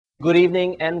Good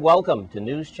evening and welcome to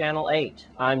News Channel 8.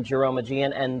 I'm Jerome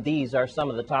Aegean, and these are some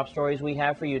of the top stories we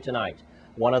have for you tonight.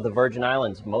 One of the Virgin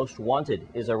Islands' most wanted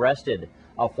is arrested.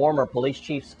 A former police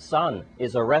chief's son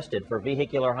is arrested for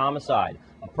vehicular homicide.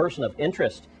 A person of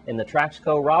interest in the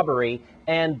Traxco robbery,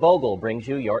 and Bogle brings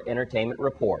you your entertainment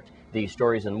report. These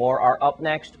stories and more are up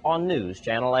next on News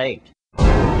Channel 8.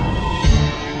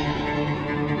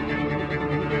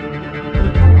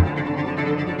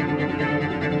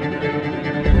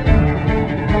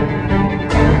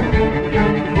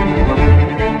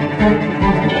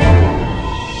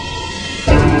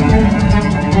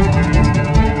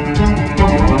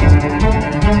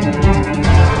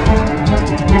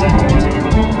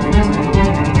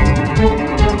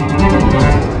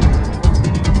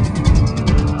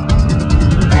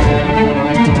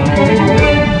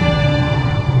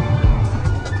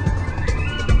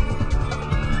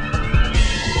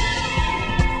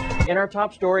 In our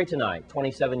top story tonight,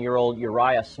 27-year-old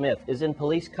Uriah Smith is in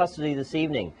police custody this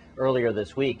evening. Earlier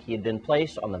this week, he had been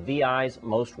placed on the VI's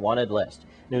most wanted list.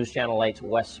 News Channel 8's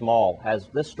Wes Small has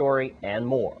this story and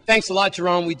more. Thanks a lot,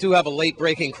 Jerome. We do have a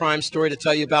late-breaking crime story to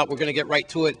tell you about. We're going to get right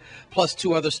to it, plus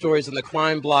two other stories in the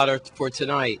crime blotter for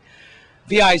tonight.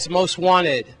 VI's most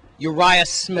wanted, Uriah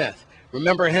Smith.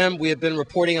 Remember him? We have been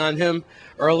reporting on him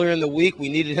earlier in the week. We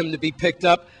needed him to be picked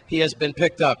up. He has been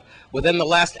picked up. Within the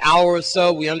last hour or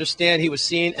so, we understand he was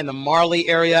seen in the Marley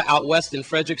area out west in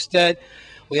Frederickstead.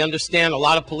 We understand a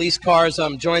lot of police cars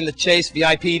joined the chase,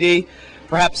 VIPD,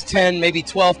 perhaps 10, maybe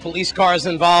 12 police cars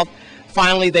involved.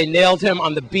 Finally, they nailed him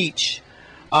on the beach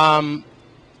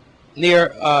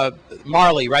near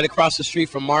Marley, right across the street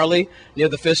from Marley, near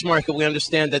the fish market. We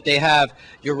understand that they have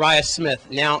Uriah Smith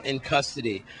now in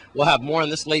custody. We'll have more on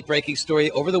this late-breaking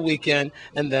story over the weekend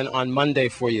and then on Monday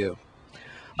for you.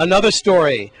 Another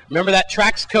story. Remember that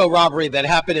Traxco robbery that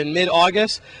happened in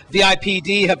mid-August?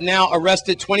 VIPD have now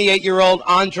arrested 28-year-old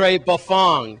Andre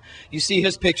Buffong. You see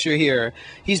his picture here.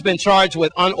 He's been charged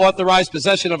with unauthorized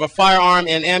possession of a firearm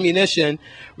and ammunition.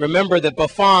 Remember that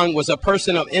Buffong was a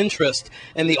person of interest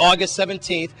in the August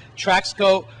 17th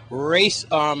Traxco race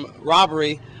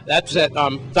robbery. That's at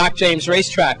Doc James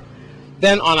Racetrack.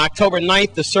 Then on October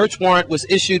 9th, the search warrant was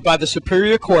issued by the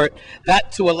Superior Court,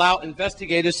 that to allow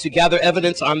investigators to gather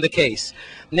evidence on the case.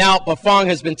 Now, Buffong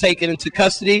has been taken into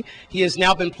custody. He has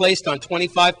now been placed on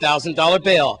 $25,000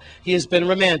 bail. He has been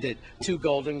remanded to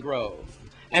Golden Grove.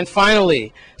 And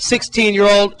finally,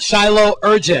 16-year-old Shiloh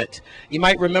Urgent. You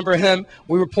might remember him.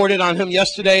 We reported on him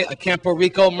yesterday, a Campo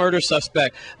Rico murder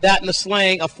suspect. That in the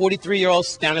slaying of 43-year-old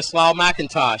Stanislaw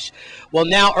McIntosh. Well,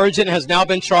 now Urgent has now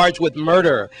been charged with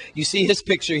murder. You see his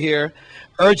picture here.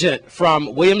 Urgent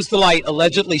from Williams Delight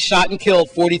allegedly shot and killed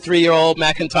 43-year-old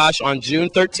McIntosh on June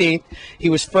 13th.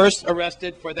 He was first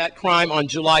arrested for that crime on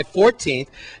July 14th,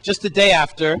 just a day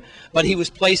after, but he was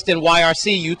placed in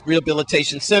YRC Youth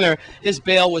Rehabilitation Center. His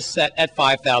bail was set at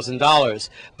 $5,000,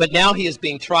 but now he is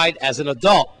being tried as an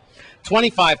adult.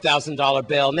 $25,000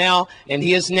 bail now, and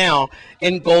he is now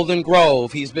in Golden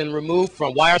Grove. He's been removed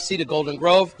from YRC to Golden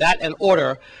Grove. That an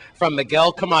order from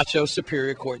Miguel Camacho,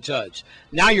 Superior Court Judge.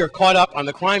 Now you're caught up on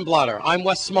the crime blotter. I'm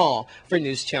Wes Small for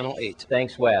News Channel 8.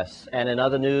 Thanks, Wes. And in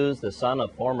other news, the son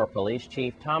of former police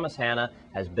chief Thomas Hanna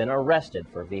has been arrested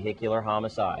for vehicular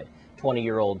homicide.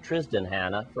 20-year-old Tristan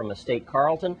Hanna from Estate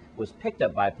Carlton was picked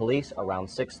up by police around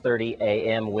 6:30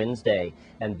 a.m. Wednesday,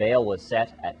 and bail was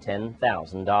set at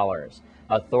 $10,000.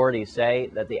 Authorities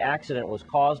say that the accident was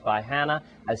caused by Hanna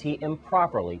as he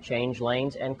improperly changed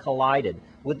lanes and collided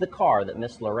with the car that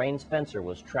Miss Lorraine Spencer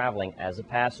was traveling as a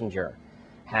passenger.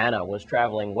 Hanna was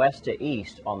traveling west to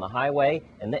east on the highway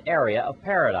in the area of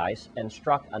Paradise and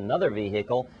struck another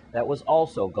vehicle that was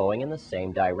also going in the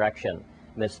same direction.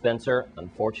 Miss Spencer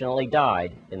unfortunately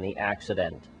died in the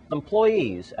accident.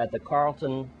 Employees at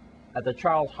the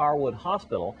Charles Harwood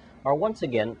Hospital are once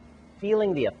again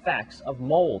feeling the effects of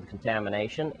mold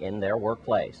contamination in their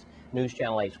workplace. News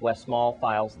Channel 8's Wes Small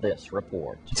files this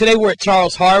report. Today we're at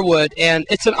Charles Harwood, and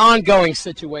it's an ongoing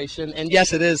situation. And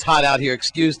yes, it is hot out here.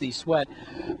 Excuse the sweat.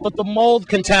 But the mold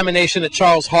contamination at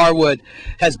Charles Harwood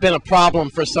has been a problem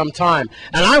for some time.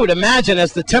 And I would imagine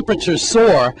as the temperatures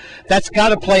soar, that's got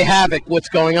to play havoc what's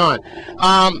going on.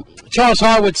 Charles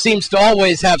Harwood seems to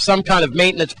always have some kind of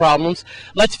maintenance problems.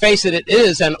 Let's face it, it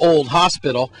is an old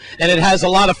hospital, and it has a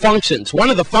lot of functions. One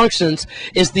of the functions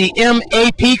is the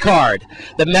MAP card,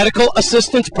 the Medical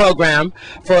Assistance Program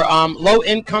for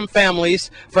low-income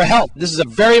families for health. This is a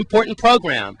very important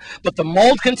program, but the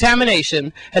mold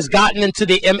contamination has gotten into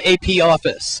the MAP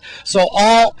office. So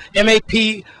all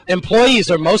MAP employees,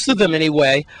 or most of them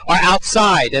anyway, are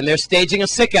outside and they're staging a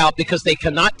sick out because they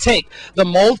cannot take the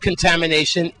mold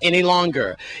contamination any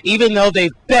longer, even though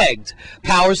they've begged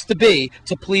powers to be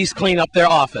to please clean up their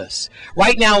office.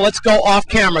 Right now, let's go off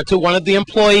camera to one of the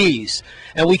employees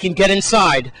and we can get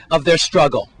inside of their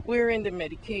struggle. We're in the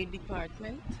Medicaid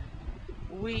department.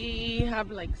 We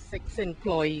have like 6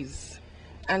 employees,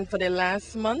 and for the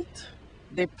last month,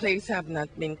 the place have not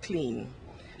been clean.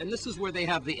 And this is where they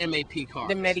have the MAP card.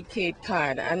 The Medicaid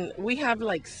card. And we have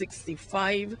like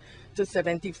 65 to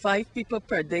 75 people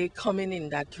per day coming in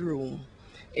that room.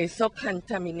 It's so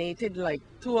contaminated, like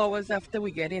 2 hours after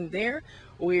we get in there,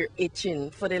 we're itching.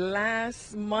 For the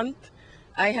last month,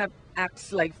 I have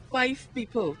asked like 5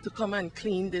 people to come and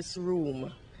clean this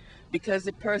room because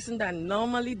the person that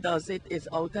normally does it is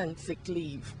out on sick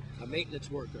leave. A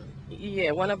maintenance worker.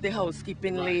 Yeah, one of the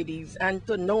housekeeping ladies, and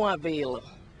to no avail.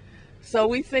 So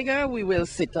we figure we will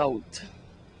sit out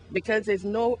because it's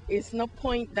no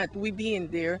point that we be in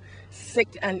there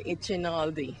sick and itching all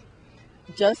day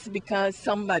just because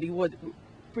somebody would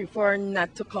prefer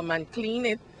not to come and clean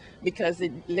it because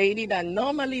the lady that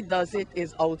normally does it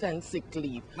is out on sick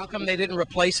leave. How come they didn't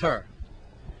replace her?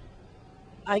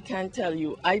 I can't tell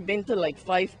you. I've been to like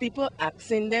 5 people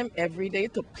asking them every day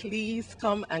to please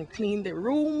come and clean the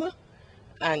room,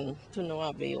 and to no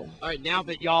avail. All right, now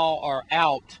that y'all are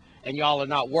out and y'all are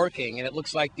not working, and it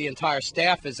looks like the entire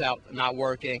staff is out not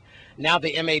working, now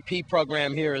the MAP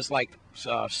program here is like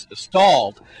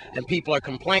stalled and people are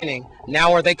complaining.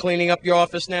 Now are they cleaning up your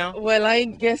office now? Well, I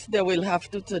guess they will have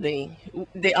to today.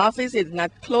 The office is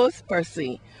not closed per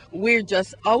se. We're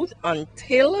just out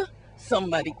until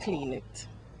somebody clean it.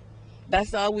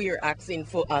 That's all we are asking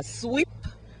for, a sweep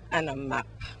and a map.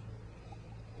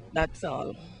 That's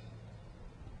all.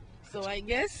 So I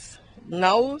guess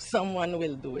now someone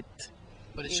will do it.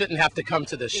 But it shouldn't have to come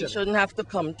to this, It shouldn't have to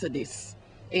come to this.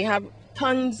 They have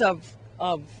tons of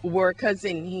workers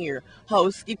in here,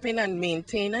 housekeeping and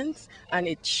maintenance, and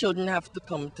it shouldn't have to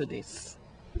come to this.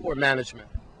 Or management.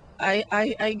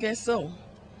 I guess so.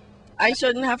 I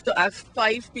shouldn't have to ask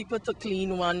 5 people to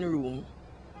clean one room.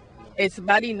 It's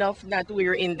bad enough that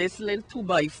we're in this little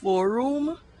 2x4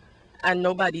 room and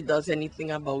nobody does anything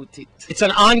about it. It's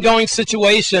an ongoing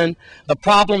situation, the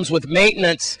problems with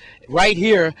maintenance right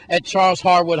here at Charles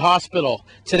Harwood Hospital.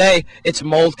 Today, it's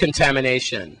mold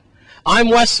contamination. I'm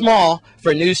Wes Small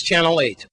for News Channel 8.